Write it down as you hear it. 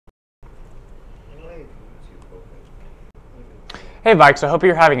Hey Vikes, I hope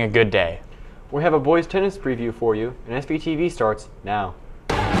you're having a good day. We have a boys tennis preview for you, and SVTV starts now.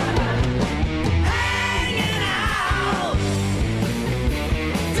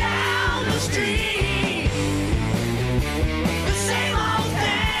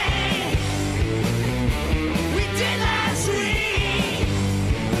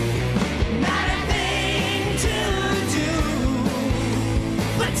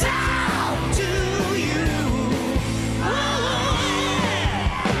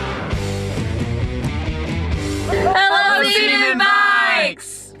 Hello, Seaman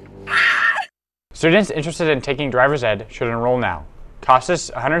Bikes! Students interested in taking driver's ed should enroll now. Cost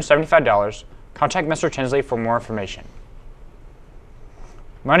is $175. Contact Mr. Tinsley for more information.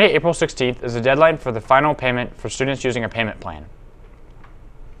 Monday, April 16th is the deadline for the final payment for students using a payment plan.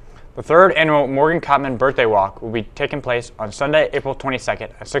 The third annual Morgan Cotman Birthday Walk will be taking place on Sunday, April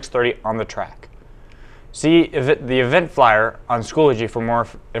 22nd at 6:30 on the track. See the event flyer on Schoology for more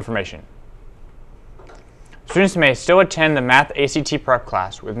information. Students may still attend the Math ACT Prep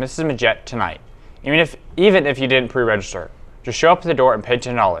class with Mrs. Majette tonight, even if you didn't pre-register. Just show up at the door and pay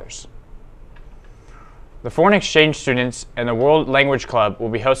 $10. The Foreign Exchange students and the World Language Club will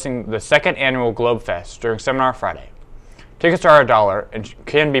be hosting the second annual Globe Fest during Seminar Friday. Tickets are $1 and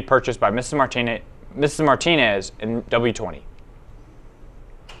can be purchased by Mrs. Martinez in W20.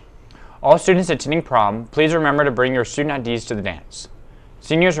 All students attending prom, please remember to bring your student IDs to the dance.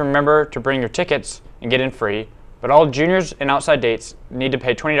 Seniors, remember to bring your tickets and get in free, but all juniors and outside dates need to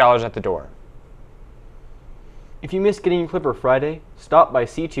pay $20 at the door. If you missed getting your clipper Friday, stop by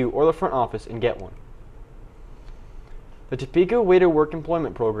C2 or the front office and get one. The Topeka Way to Work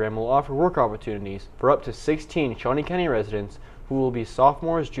Employment Program will offer work opportunities for up to 16 Shawnee County residents who will be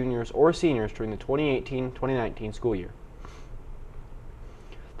sophomores, juniors, or seniors during the 2018-2019 school year.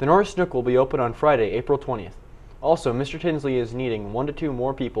 The North Snook will be open on Friday, April 20th. Also, Mr. Tinsley is needing 1 to 2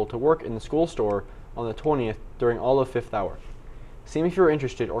 more people to work in the school store on the 20th during all of 5th hour. See him if you're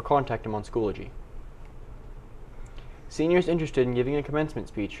interested or contact him on Schoology. Seniors interested in giving a commencement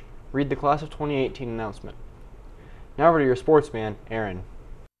speech, read the Class of 2018 announcement. Now over to your sportsman, Aaron.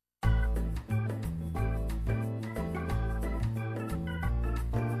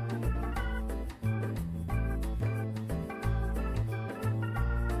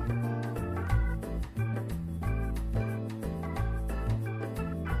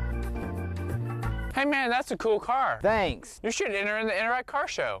 Hey man, that's a cool car. Thanks. You should enter in the Interact Car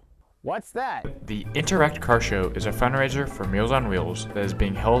Show. What's that? The Interact Car Show is a fundraiser for Meals on Wheels that is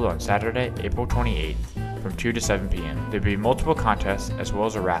being held on Saturday, April 28th from 2 to 7 p.m. There will be multiple contests as well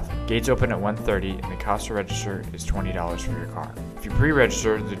as a raffle. Gates open at 1:30 and the cost to register is $20 for your car. If you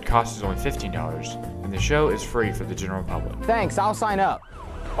pre-register, the cost is only $15 and the show is free for the general public. Thanks, I'll sign up.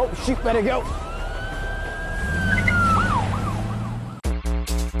 Oh, shoot, better go.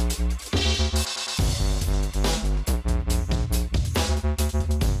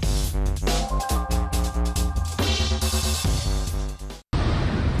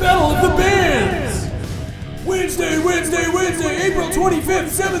 Battle of the Bands! Wednesday, April 25th,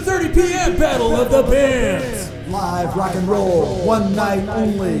 7:30 p.m. Battle of the Bands! Live rock and roll, one night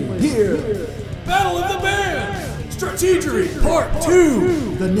only, here. Battle of the Bands! Strategery Part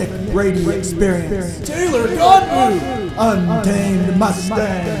 2! The Nick Brady Experience. Taylor Godbout! Untamed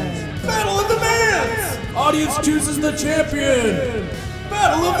Mustangs. Battle of the Bands! Audience chooses the champion!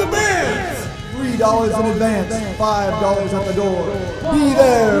 Battle of the Bands! $3 in advance, $5 at the door. Be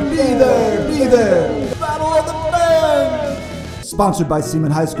there, be there, be there. Battle of the Bands! Sponsored by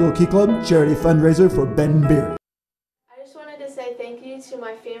Seaman High School Key Club, charity fundraiser for Ben Beer. I just wanted to say thank you to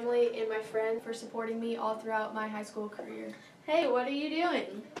my family and my friend for supporting me all throughout my high school career. Hey, what are you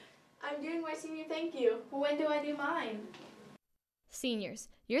doing? I'm doing my senior thank you. When do I do mine? Seniors,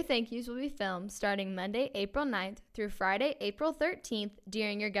 your thank yous will be filmed starting Monday, April 9th through Friday, April 13th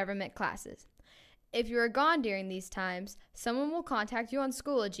during your government classes. If you are gone during these times, someone will contact you on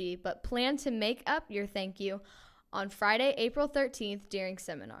Schoology, but plan to make up your thank you on Friday, April 13th during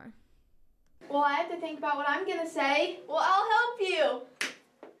seminar. Well, I have to think about what I'm going to say. Well, I'll help you.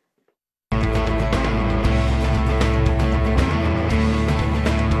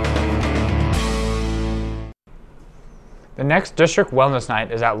 The next District Wellness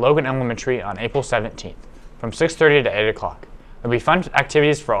Night is at Logan Elementary on April 17th from 6:30 to 8 o'clock. There will be fun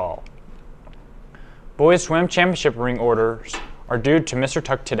activities for all. Boys Swim Championship ring orders are due to Mr.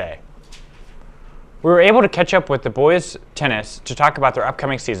 Tuck today. We were able to catch up with the boys tennis to talk about their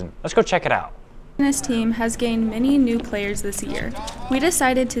upcoming season. Let's go check it out. This team has gained many new players this year. We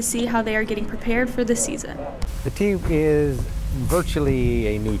decided to see how they are getting prepared for the season. The team is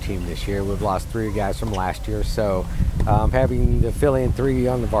virtually a new team this year. We've lost 3 guys from last year, so having to fill in 3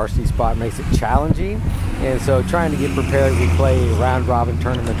 on the varsity spot makes it challenging. And so trying to get prepared, we play a round-robin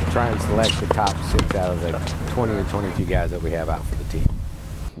tournament to try and select the top 6 out of the 20 or 22 guys that we have out for the team.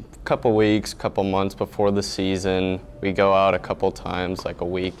 Couple weeks, couple months before the season, we go out a couple times, like a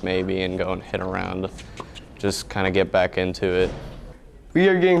week maybe, and go and hit around, just kind of get back into it. We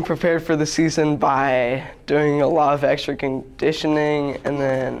are getting prepared for the season by doing a lot of extra conditioning and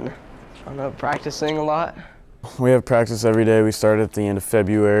then, I don't know, practicing a lot. We have practice every day. We start at the end of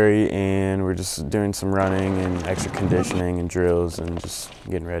February, and we're just doing some running and extra conditioning and drills and just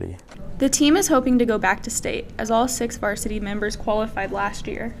getting ready. The team is hoping to go back to state, as all 6 varsity members qualified last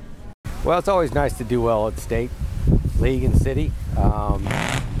year. Well, it's always nice to do well at state, league, and city.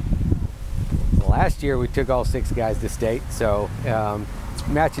 Last year we took all 6 guys to state, so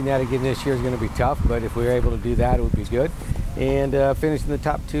matching that again this year is going to be tough, but if we were able to do that, it would be good. And finishing the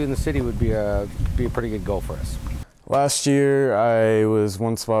top 2 in the city would be a pretty good goal for us. Last year I was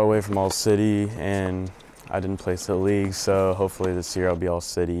 1 spot away from all city, and I didn't place the league, so hopefully this year I'll be all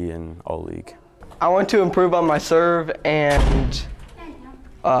city and all league. I want to improve on my serve and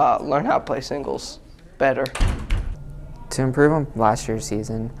learn how to play singles better. To improve on last year's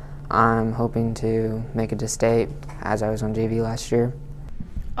season, I'm hoping to make it to state as I was on JV last year.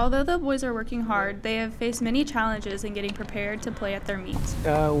 Although the boys are working hard, they have faced many challenges in getting prepared to play at their meets.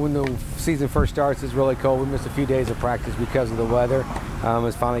 When the season first starts, it's really cold. We missed a few days of practice because of the weather.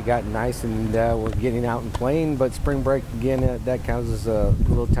 It's finally gotten nice, and we're getting out and playing, but spring break again, that causes a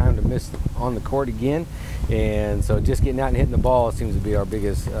little time to miss on the court again. And so just getting out and hitting the ball seems to be our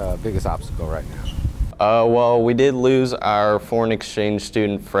biggest obstacle right now. Well, we did lose our foreign exchange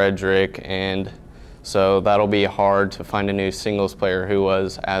student, Frederick, and so that'll be hard to find a new singles player who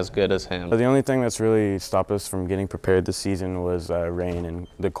was as good as him. The only thing that's really stopped us from getting prepared this season was rain and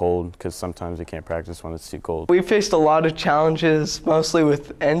the cold, because sometimes we can't practice when it's too cold. We faced a lot of challenges, mostly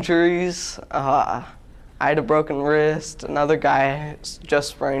with injuries. I had a broken wrist. Another guy just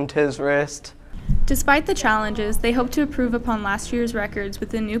sprained his wrist. Despite the challenges, they hope to improve upon last year's records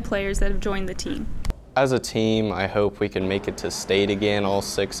with the new players that have joined the team. As a team, I hope we can make it to state again, all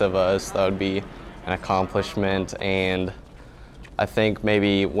 6 of us. That would be an accomplishment, and I think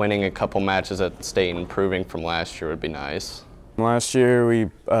maybe winning a couple matches at state and improving from last year would be nice. Last year we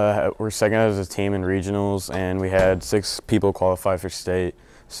were second as a team in regionals, and we had 6 people qualify for state.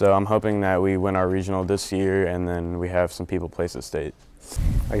 So I'm hoping that we win our regional this year, and then we have some people place at state.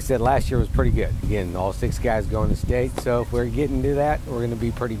 Like I said, last year was pretty good. Again, all 6 guys going to state, so if we're getting to that, we're going to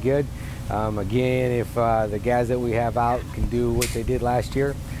be pretty good. Again, if the guys that we have out can do what they did last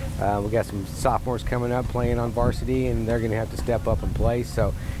year, we got some sophomores coming up playing on varsity, and they're going to have to step up and play.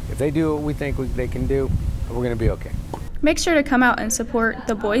 So if they do what we think they can do, we're going to be okay. Make sure to come out and support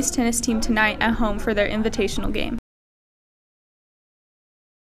the boys tennis team tonight at home for their invitational game.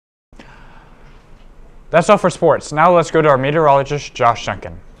 That's all for sports. Now let's go to our meteorologist, Josh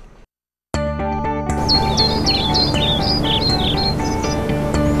Duncan.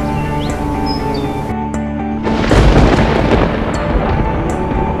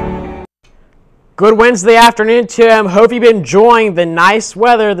 Good Wednesday afternoon, Tim. Hope you've been enjoying the nice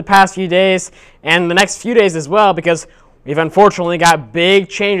weather the past few days and the next few days as well, because we've unfortunately got big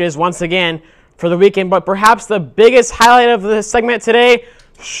changes once again for the weekend. But perhaps the biggest highlight of the segment today,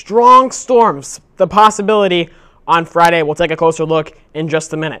 strong storms, the possibility on Friday. We'll take a closer look in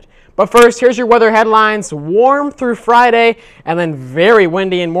just a minute. But first, here's your weather headlines. Warm through Friday, and then very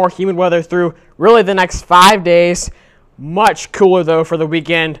windy and more humid weather through really the next 5 days. Much cooler, though, for the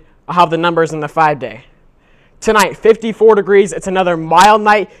weekend. I'll have the numbers in the 5-day. Tonight, 54 degrees. It's another mild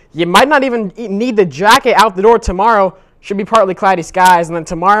night. You might not even need the jacket out the door tomorrow. Should be partly cloudy skies. And then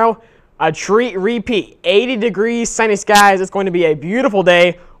tomorrow, a treat repeat. 80 degrees, sunny skies. It's going to be a beautiful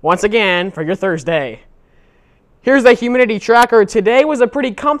day once again for your Thursday. Here's the humidity tracker. Today was a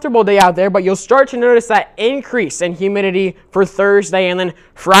pretty comfortable day out there, but you'll start to notice that increase in humidity for Thursday. And then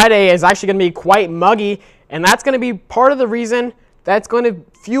Friday is actually going to be quite muggy. And that's going to be part of the reason that's going to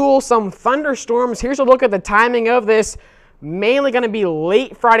fuel some thunderstorms. Here's a look at the timing of this. Mainly going to be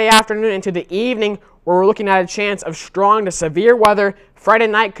late Friday afternoon into the evening, where we're looking at a chance of strong to severe weather. Friday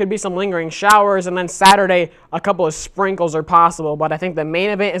night could be some lingering showers, and then Saturday a couple of sprinkles are possible. But I think the main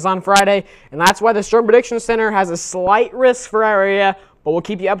event is on Friday, and that's why the Storm Prediction Center has a slight risk for our area, but we'll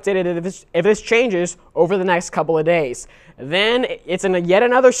keep you updated if this changes over the next couple of days. Then it's yet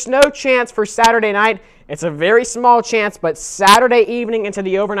another snow chance for Saturday night. It's a very small chance, but Saturday evening into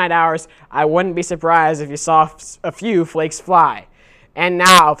the overnight hours, I wouldn't be surprised if you saw a few flakes fly. And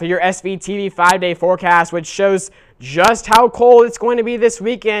now for your SVTV 5-day forecast, which shows just how cold it's going to be this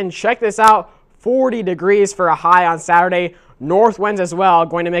weekend. Check this out, 40 degrees for a high on Saturday. North winds as well,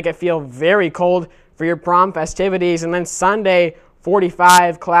 going to make it feel very cold for your prom festivities. And then Sunday,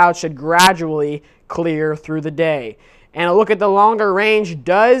 45, clouds should gradually clear through the day. And a look at the longer range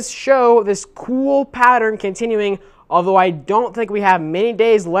does show this cool pattern continuing, although I don't think we have many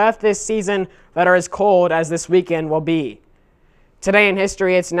days left this season that are as cold as this weekend will be. Today in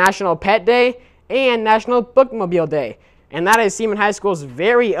history, it's National Pet Day and National Bookmobile Day. And that is Seaman High School's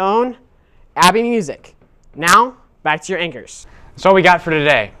very own Abby Music. Now, back to your anchors. That's all we got for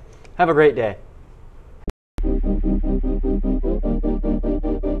today. Have a great day.